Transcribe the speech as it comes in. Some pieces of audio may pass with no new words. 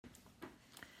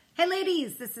Hey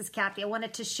ladies, this is Kathy. I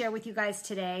wanted to share with you guys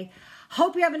today.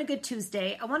 Hope you're having a good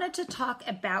Tuesday. I wanted to talk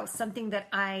about something that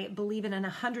I believe in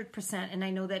 100%, and I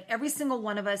know that every single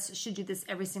one of us should do this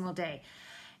every single day.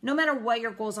 No matter what your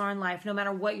goals are in life, no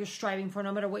matter what you're striving for,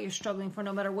 no matter what you're struggling for,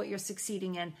 no matter what you're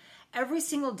succeeding in, every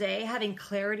single day having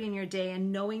clarity in your day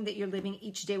and knowing that you're living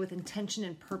each day with intention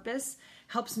and purpose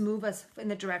helps move us in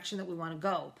the direction that we want to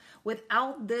go.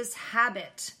 Without this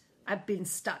habit, I've been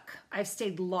stuck. I've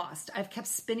stayed lost. I've kept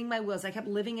spinning my wheels. I kept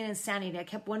living in insanity. I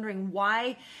kept wondering,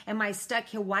 why am I stuck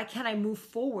here? Why can't I move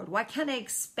forward? Why can't I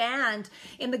expand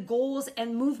in the goals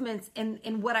and movements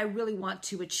in what I really want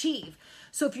to achieve?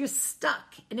 So if you're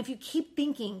stuck and if you keep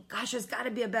thinking, gosh, there's got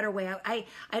to be a better way. I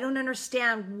don't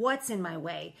understand what's in my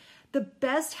way. The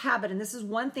best habit, and this is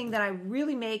one thing that I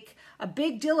really make a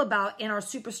big deal about in our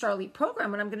Superstar Elite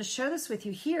program, and I'm going to share this with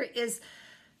you here, is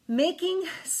making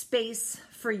space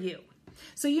for you.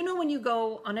 So you know when you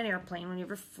go on an airplane, when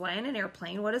you're flying an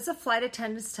airplane, what does the flight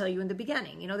attendants tell you in the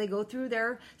beginning? You know, they go through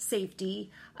their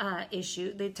safety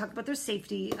issue. They talk about their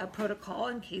safety protocol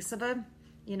in case of a,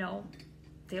 you know,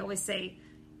 they always say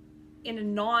in a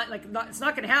it's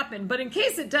not going to happen, but in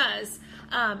case it does,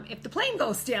 if the plane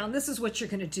goes down, this is what you're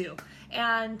going to do.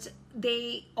 And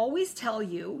they always tell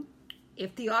you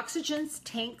if the oxygen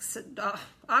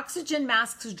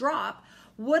masks drop,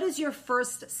 what is your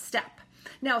first step?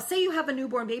 Now, say you have a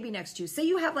newborn baby next to you. Say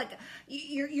you have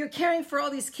you're caring for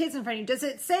all these kids in front of you. Does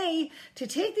it say to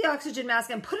take the oxygen mask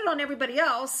and put it on everybody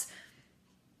else,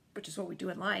 which is what we do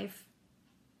in life,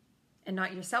 and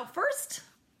not yourself first?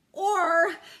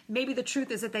 Or maybe the truth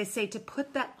is that they say to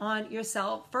put that on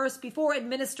yourself first before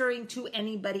administering to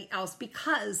anybody else,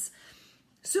 because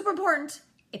super important,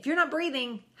 if you're not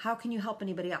breathing, how can you help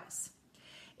anybody else?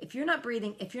 If you're not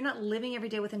breathing, if you're not living every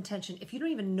day with intention, if you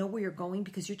don't even know where you're going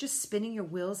because you're just spinning your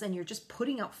wheels and you're just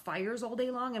putting out fires all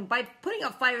day long. And by putting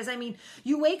out fires, I mean,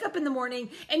 you wake up in the morning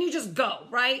and you just go,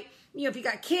 right? You know, if you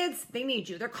got kids, they need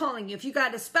you. They're calling you. If you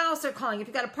got a spouse, they're calling you. If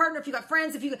you got a partner, if you got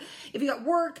friends, if you got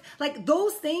work, like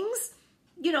those things,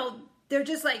 you know, they're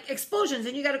just like explosions,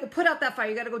 and you got to go put out that fire.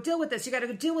 You got to go deal with this. You got to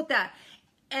go deal with that.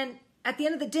 And at the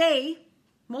end of the day,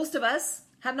 most of us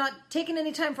have not taken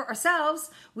any time for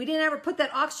ourselves. We didn't ever put that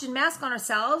oxygen mask on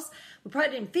ourselves. We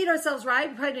probably didn't feed ourselves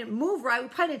right. We probably didn't move right. We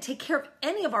probably didn't take care of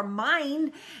any of our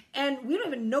mind. And we don't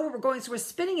even know where we're going. So we're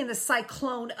spinning in this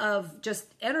cyclone of just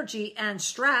energy and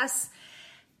stress.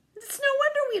 It's no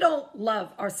wonder we don't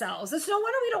love ourselves. It's no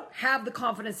wonder we don't have the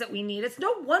confidence that we need. It's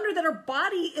no wonder that our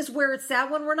body is where it's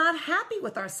at when we're not happy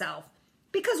with ourselves,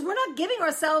 because we're not giving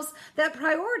ourselves that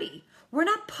priority. We're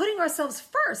not putting ourselves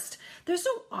first. There's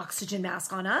no oxygen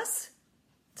mask on us.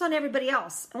 It's on everybody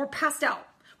else. And we're passed out.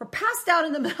 We're passed out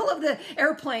in the middle of the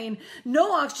airplane.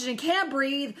 No oxygen, can't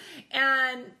breathe.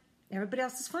 And everybody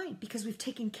else is fine because we've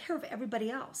taken care of everybody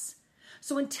else.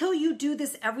 So until you do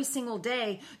this every single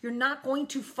day, you're not going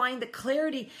to find the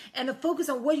clarity and the focus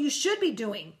on what you should be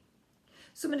doing.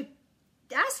 So I'm going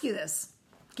to ask you this.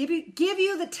 Give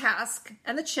you the task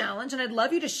and the challenge, and I'd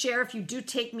love you to share if you do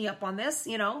take me up on this.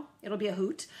 You know, it'll be a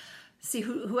hoot. See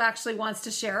who actually wants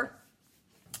to share.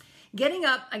 Getting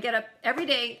up, I get up every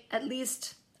day at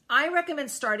least, I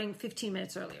recommend starting 15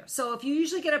 minutes earlier. So if you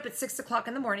usually get up at 6 o'clock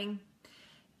in the morning,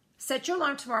 set your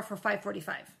alarm tomorrow for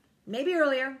 5:45. Maybe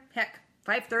earlier, heck,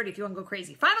 5:30 if you want to go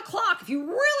crazy. 5 o'clock if you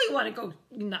really want to go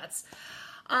nuts.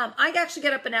 I actually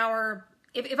get up an hour.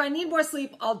 If I need more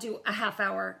sleep, I'll do a half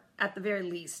hour at the very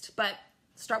least, but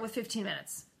start with 15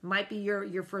 minutes. Might be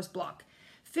your first block.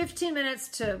 15 minutes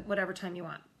to whatever time you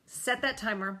want. Set that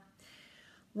timer.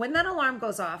 When that alarm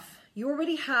goes off, you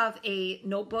already have a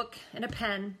notebook and a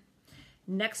pen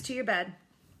next to your bed.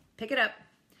 Pick it up.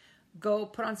 Go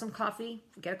put on some coffee,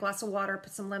 get a glass of water,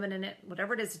 put some lemon in it,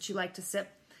 whatever it is that you like to sip.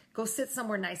 Go sit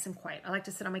somewhere nice and quiet. I like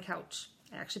to sit on my couch.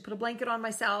 I actually put a blanket on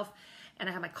myself, and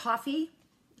I have my coffee.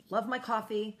 Love my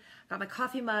coffee. Got my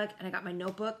coffee mug, and I got my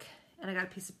notebook, and I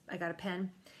got a pen,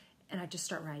 and I just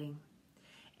start writing.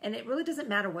 And it really doesn't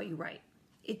matter what you write.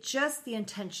 It's just the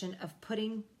intention of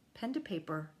putting pen to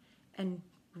paper and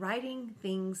writing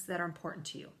things that are important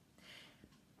to you.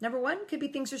 Number one could be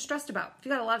things you're stressed about. If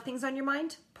you got a lot of things on your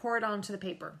mind, pour it onto the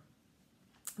paper.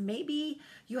 Maybe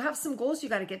you have some goals you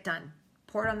got to get done.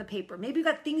 Pour it on the paper. Maybe you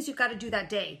got things you got to do that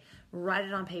day. Write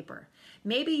it on paper.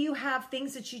 Maybe you have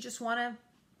things that you just want to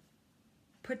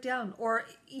put down, or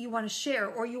you want to share,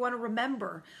 or you want to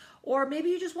remember, or maybe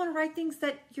you just want to write things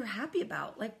that you're happy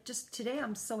about. Like just today,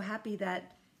 I'm so happy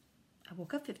that I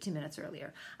woke up 15 minutes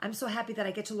earlier. I'm so happy that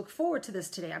I get to look forward to this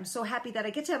today. I'm so happy that I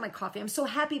get to have my coffee. I'm so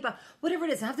happy about whatever it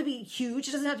is. It doesn't have to be huge.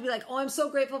 It doesn't have to be like, oh, I'm so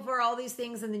grateful for all these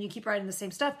things, and then you keep writing the same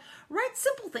stuff. Write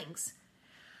simple things.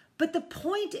 But the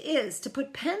point is to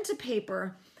put pen to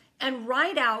paper and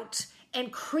write out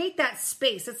and create that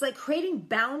space. It's like creating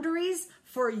boundaries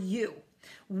for you.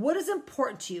 What is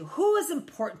important to you? Who is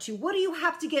important to you? What do you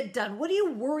have to get done? What are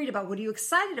you worried about? What are you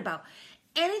excited about?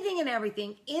 Anything and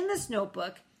everything in this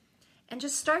notebook, and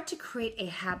just start to create a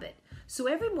habit. So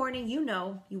every morning, you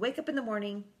wake up in the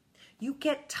morning, you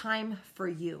get time for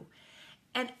you.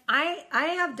 And I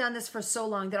have done this for so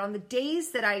long that on the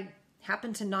days that I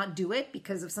happen to not do it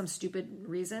because of some stupid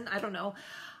reason, I don't know,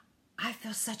 I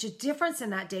feel such a difference in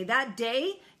that day. That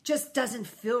day just doesn't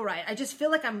feel right. I just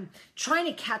feel like I'm trying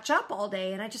to catch up all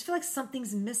day and I just feel like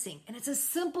something's missing. And it's as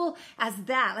simple as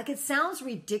that. Like, it sounds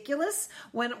ridiculous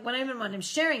when I'm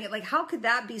sharing it. Like, how could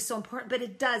that be so important? But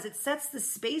it does. It sets the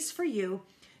space for you.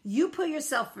 You put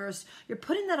yourself first. You're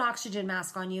putting that oxygen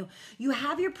mask on you. You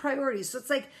have your priorities. So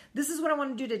it's like, this is what I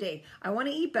want to do today. I want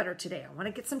to eat better today. I want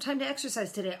to get some time to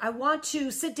exercise today. I want to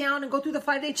sit down and go through the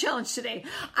 5-day challenge today.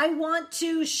 I want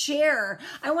to share.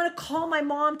 I want to call my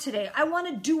mom today. I want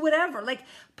to do whatever. Like,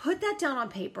 put that down on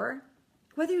paper.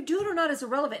 Whether you do it or not is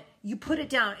irrelevant. You put it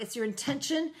down. It's your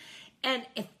intention, and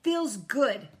it feels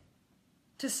good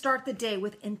to start the day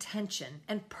with intention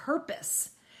and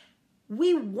purpose.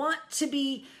 We want to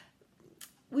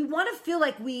feel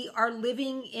like we are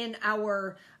living in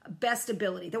our best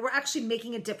ability, that we're actually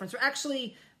making a difference. We're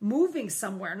actually moving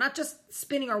somewhere, not just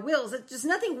spinning our wheels. There's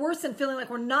nothing worse than feeling like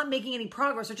we're not making any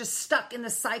progress or just stuck in the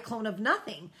cyclone of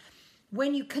nothing.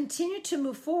 When you continue to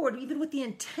move forward, even with the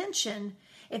intention,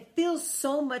 it feels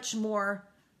so much more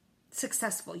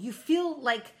successful. You feel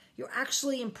like you're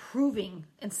actually improving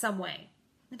in some way.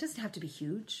 It doesn't have to be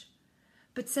huge.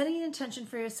 But setting an intention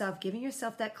for yourself, giving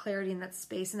yourself that clarity and that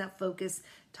space and that focus,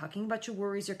 talking about your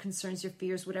worries, your concerns, your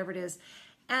fears, whatever it is,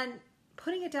 and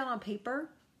putting it down on paper,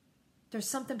 there's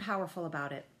something powerful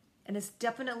about it. And it's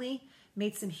definitely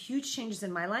made some huge changes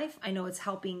in my life. I know it's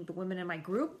helping the women in my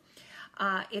group.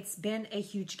 It's been a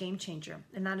huge game changer.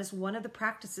 And that is one of the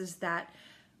practices that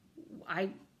I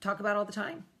talk about all the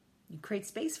time. You create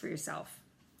space for yourself.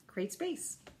 Create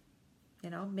space.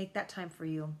 Make that time for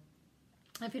you.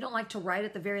 If you don't like to write,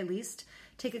 at the very least,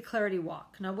 take a clarity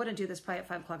walk. Now, I wouldn't do this probably at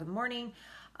 5 o'clock in the morning.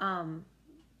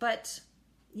 But,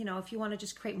 if you want to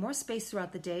just create more space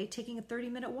throughout the day, taking a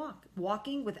 30-minute walk.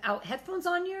 Walking without headphones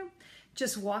on you,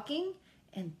 just walking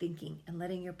and thinking and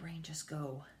letting your brain just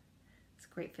go. It's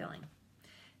a great feeling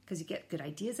because you get good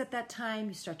ideas at that time.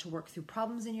 You start to work through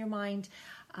problems in your mind.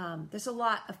 There's a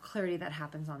lot of clarity that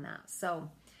happens on that. So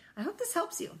I hope this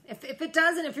helps you. If it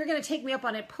doesn't, if you're going to take me up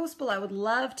on it, post below. I would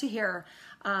love to hear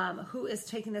who is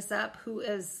taking this up, who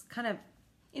is kind of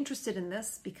interested in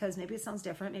this, because maybe it sounds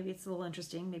different. Maybe it's a little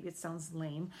interesting. Maybe it sounds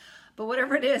lame. But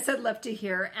whatever it is, I'd love to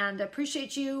hear. And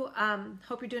appreciate you.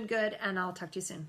 Hope you're doing good, and I'll talk to you soon.